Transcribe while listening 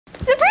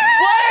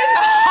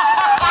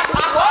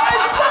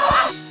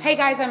Hey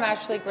guys, I'm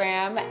Ashley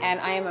Graham, and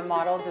I am a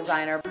model,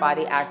 designer,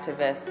 body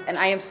activist, and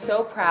I am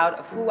so proud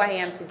of who I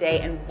am today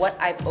and what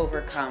I've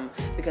overcome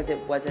because it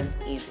wasn't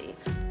easy.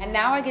 And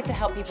now I get to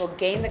help people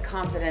gain the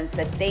confidence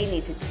that they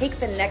need to take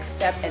the next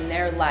step in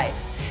their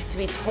life to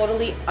be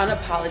totally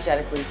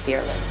unapologetically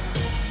fearless.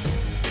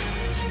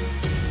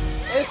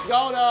 It's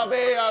gonna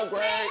be a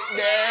great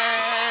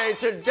day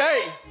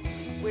today.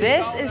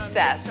 This is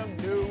Seth,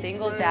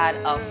 single dad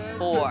of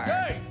 4.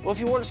 Well, if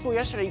you wore it to school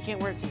yesterday, you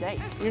can't wear it today.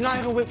 You're not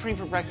having whipped cream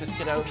for breakfast,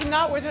 kiddo. You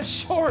cannot wear those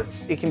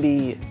shorts. It can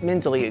be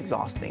mentally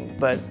exhausting,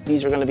 but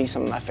these are gonna be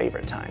some of my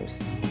favorite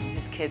times.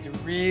 His kids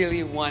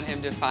really want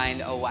him to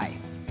find a wife.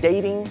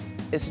 Dating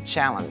is a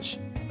challenge.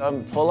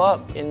 Pull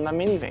up in my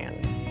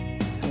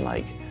minivan. I'm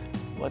like,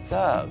 what's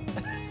up?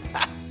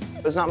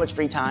 There's not much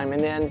free time,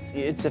 and then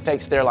it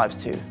affects their lives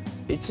too.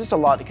 It's just a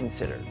lot to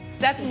consider.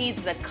 Seth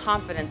needs the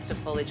confidence to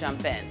fully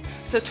jump in.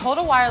 So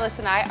Total Wireless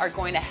and I are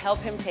going to help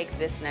him take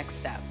this next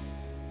step.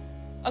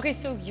 Okay,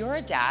 so you're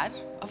a dad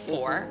of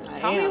 4.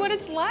 Tell me what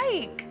it's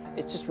like.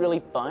 It's just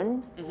really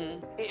fun.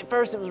 At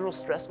first, it was real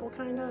stressful,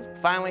 kind of.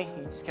 Finally,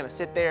 you just kind of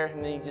sit there,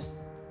 and then you just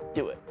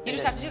do it. You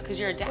just have to do it because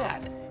you're a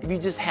dad. If you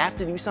just have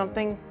to do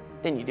something,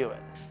 then you do it.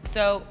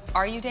 So,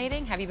 are you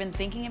dating? Have you been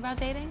thinking about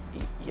dating?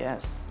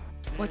 Yes.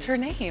 What's her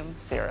name?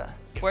 Sarah.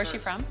 Where's she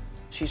from?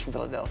 She's from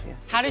Philadelphia.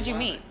 How did you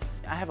meet?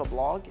 I have a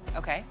blog.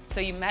 Okay, so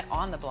you met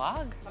on the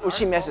blog? Well,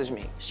 she messaged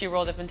me. She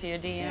rolled up into your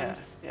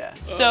DMs? Yeah.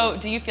 So,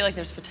 do you feel like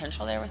there's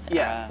potential there with Sarah?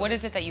 Yeah. What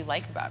is it that you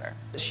like about her?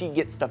 She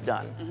gets stuff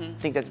done.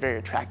 I think that's very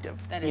attractive.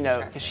 That is you know,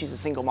 attractive. because she's a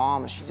single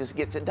mom and she just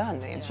gets it done,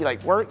 man. She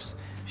like works,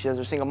 she does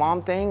her single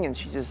mom thing, and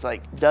she just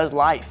like does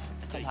life.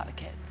 It's a lot of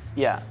kids.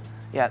 Yeah,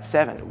 it's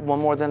 7. One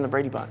more than the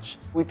Brady Bunch.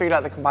 We figured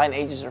out the combined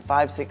ages are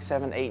 5, 6,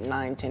 7, 8,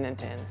 9, 10, and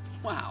 10.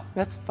 Wow.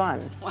 That's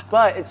fun. Wow.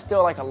 But it's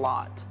still like a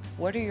lot.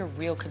 What are your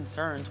real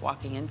concerns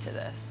walking into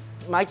this?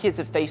 My kids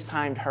have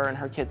FaceTimed her, and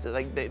her kids,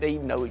 like, they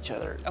know each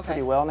other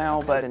pretty well now,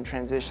 but in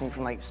transitioning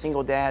from like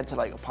single dad to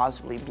like a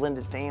possibly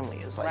blended family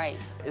is like,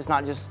 it's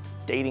not just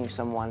dating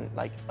someone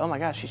like, oh my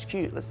gosh, she's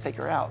cute, let's take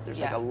her out. There's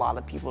like a lot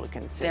of people to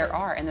consider. There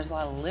are, and there's a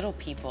lot of little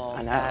people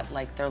that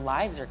like their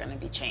lives are gonna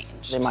be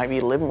changed. They might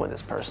be living with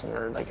this person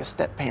or like a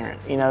step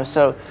parent, you know?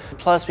 So,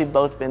 plus we've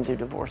both been through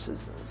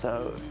divorces,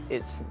 so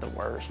it's the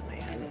worst,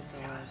 man. It is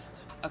the worst.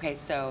 Okay,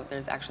 so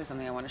there's actually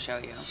something I want to show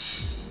you.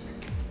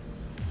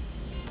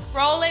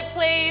 Roll it,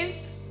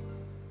 please.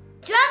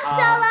 Drum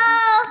solo!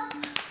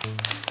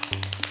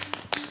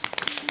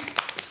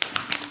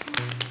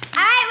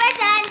 Alright, we're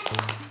done.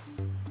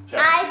 Sure.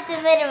 I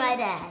submitted my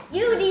dad.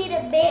 You need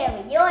a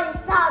baby. You're the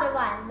solid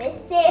one, Miss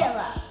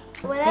Sarah.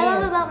 What I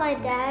love about my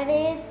dad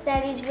is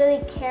that he's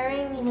really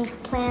caring and he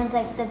plans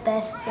like the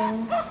best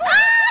things. I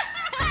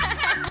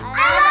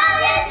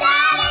love you,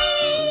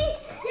 Daddy!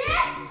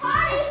 Yeah,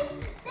 party!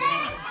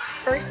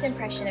 First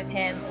impression of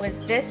him was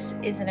this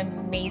is an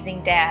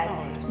amazing dad.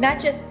 Not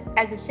just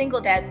as a single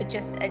dad, but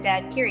just a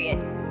dad, period.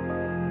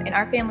 In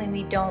our family,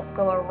 we don't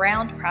go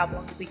around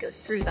problems, we go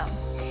through them.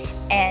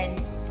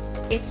 And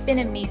it's been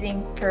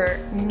amazing for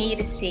me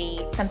to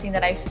see something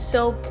that I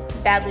so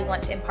badly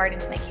want to impart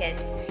into my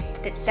kids,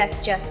 that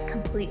Seth just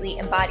completely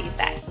embodies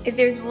that. If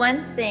there's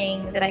one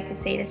thing that I could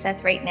say to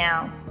Seth right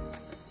now,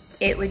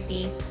 it would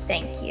be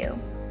thank you.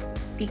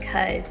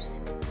 Because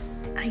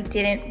I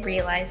didn't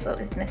realize what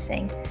was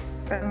missing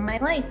from my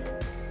life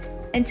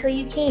until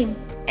you came,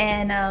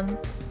 and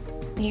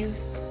you've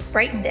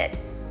brightened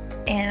it.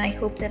 And I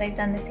hope that I've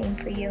done the same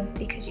for you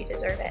because you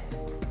deserve it.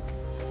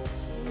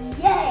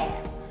 Yeah!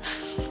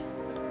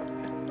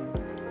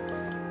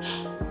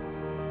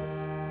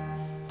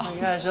 Oh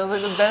my gosh, that was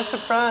like the best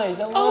surprise.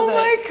 I love it. Oh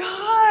my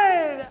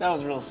God! That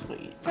was real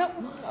sweet.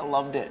 I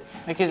loved it.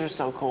 My kids are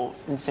so cool,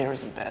 and Sarah's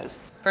the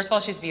best. First of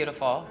all, she's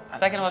beautiful.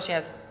 Second of all, she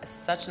has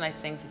such nice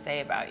things to say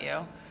about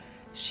you.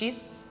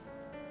 She's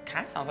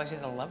kind of sounds like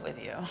she's in love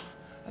with you.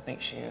 I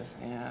think she is,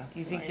 yeah.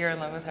 You think you're in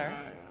love with her?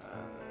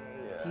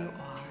 Yeah. You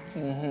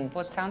are?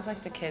 Well, it sounds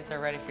like the kids are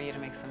ready for you to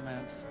make some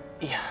moves.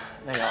 Yeah,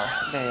 they are.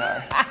 They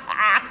are.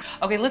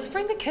 Okay, let's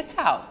bring the kids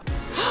out.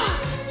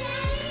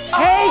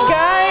 Hey,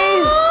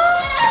 guys!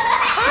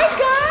 Hi,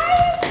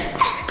 guys!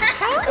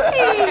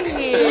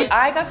 Hi!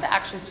 I got to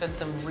actually spend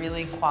some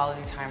really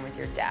quality time with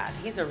your dad.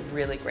 He's a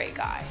really great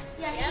guy.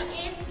 Yeah,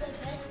 he is the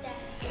best dad.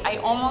 I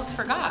almost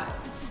forgot.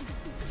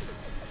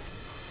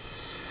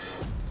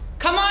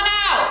 Come on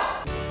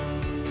out!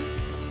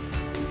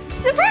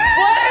 Surprise!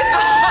 What?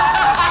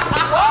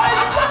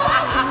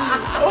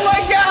 Oh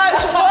my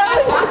gosh, what?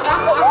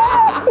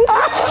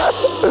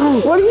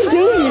 What are you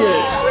doing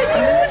here?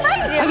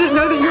 I didn't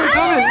know that you were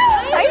coming.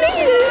 I knew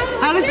you did.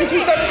 How did you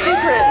keep that a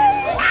secret?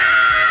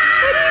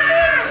 What do you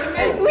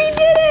think? We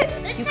did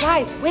it! You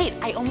guys, wait,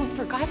 I almost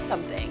forgot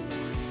something.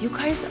 You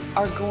guys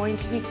are going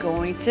to be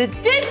going to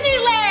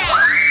Disneyland!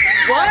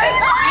 What?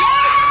 Yes!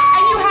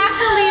 And you have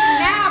to leave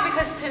now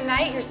because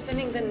tonight you're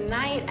spending the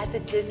night at the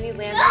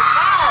Disneyland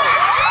Hotel.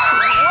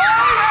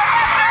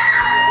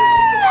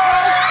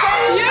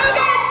 You get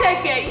a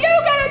ticket! You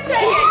get a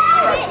ticket!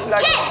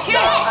 Kiss!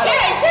 Kiss!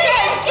 Kiss!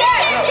 Kiss!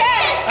 Kiss! Kiss!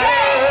 Kiss!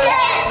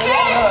 Kiss!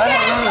 Kiss!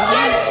 Kiss!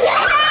 Kiss!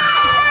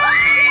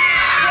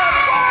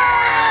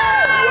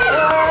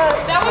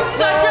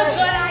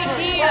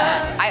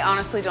 I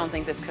honestly don't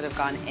think this could have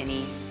gone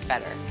any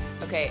better.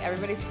 Okay,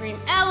 everybody scream,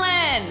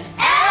 Ellen!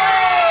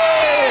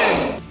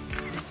 Ellen!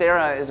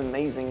 Sarah is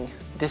amazing.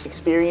 This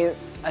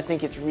experience, I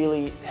think it's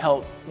really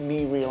helped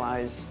me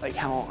realize like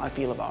how I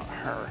feel about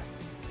her,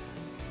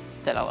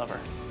 that I love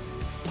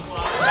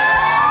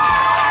her.